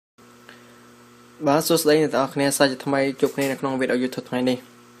បាទសួស្តីអ្នកទាំងអស់គ្នាសាជាថ្មីជួបគ្នានៅក្នុងវីដេអូ YouTube ថ្ងៃនេះ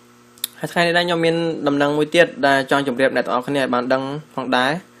ហើយថ្ងៃនេះខ្ញុំមានដំណឹងមួយទៀតដែលចង់ជម្រាបអ្នកទាំងអស់គ្នាឲ្យបានដឹងផងដែ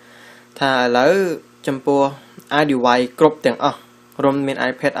រថាឥឡូវចំពោះ iDevice គ្រប់ទាំងអស់រួមមាន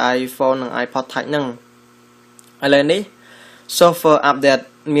iPad iPhone និង iPod Touch ហ្នឹងឥឡូវនេះ software update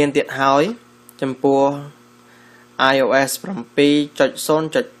មានទៀតហើយចំពោះ iOS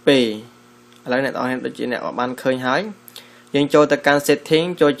 7.0.2 ឥឡូវអ្នកទាំងអស់គ្នាដូចជាអ្នកបានឃើញហើយយើងចូលទៅកាន់ setting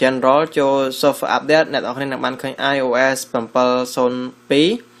ចូល general ចូល software update អ្នកនរគ្នានឹងបានឃើញ iOS 7.02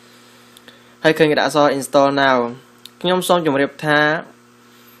 ហើយឃើញគេដាក់អក្សរ install now ខ្ញុំសូមជម្រាបថា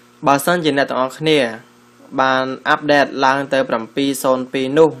បើសិនជាអ្នកទាំងអស់គ្នាបាន update ឡើងទៅ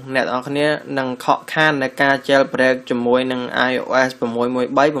 7.02 នោះអ្នកទាំងអស់គ្នានឹងខកខាននៃការ jailbreak ជាមួយនឹង iOS 6.13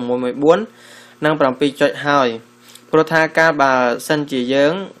 6.14 និង 7. ហើយព្រោះថាការបើសិនជាយើ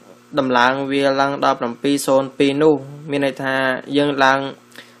ងដំឡើងវាឡើងដល់ 7.02 នោះមានន័យថាយើងឡើង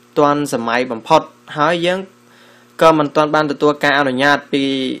ទាន់សម័យបំផុតហើយយើងក៏មិនទាន់បានទទួលការអនុញ្ញាតពី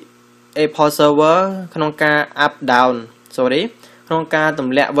Apple server ក្នុងការ up down ក្នុងការទ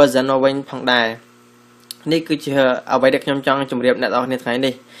ម្លាក់ version មកវិញផងដែរនេះគឺជាអ្វីដែលខ្ញុំចង់ជម្រាបអ្នកនរគ្នាថ្ងៃ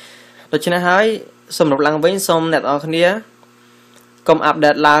នេះដូច្នេះហើយសម្រាប់ឡើងវិញសូមអ្នកនរគ្នាកុំអាប់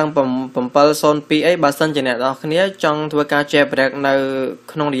ដេតឡើង 7.02 អីបើសិនជាអ្នកនរគ្នាចង់ធ្វើការ jailbreak នៅ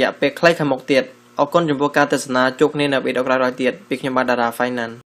ក្នុងរយៈពេលខ្លីខាងមុខទៀតអរគុណចំពោះការទស្សនាជួបគ្នានៅវីដេអូក្រោយៗទៀតពីខ្ញុំបាទ Dara Finance